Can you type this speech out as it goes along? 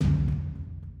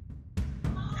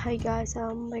Hi guys,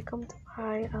 welcome to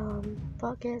my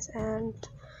podcast, and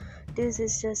this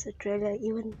is just a trailer,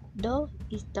 even though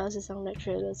it doesn't sound like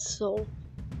trailer. So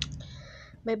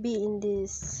maybe in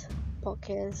this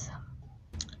podcast,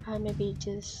 I maybe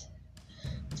just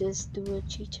do a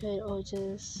chit chat or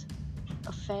just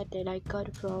a fact that I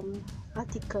got from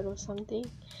article or something.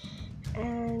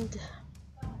 And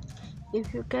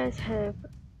if you guys have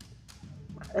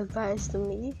advice to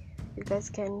me, you guys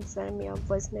can send me a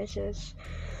voice message.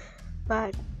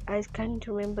 But I can't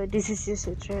remember. This is just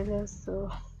a trailer,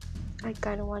 so I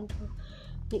kind of want to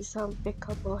need some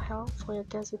backup or help for you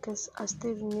guys because I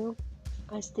still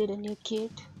a new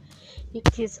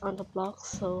kids on the block,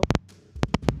 so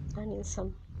I need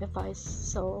some advice.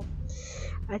 So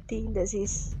I think that's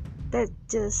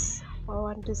just what I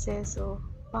want to say. So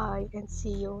bye and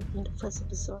see you in the first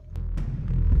episode.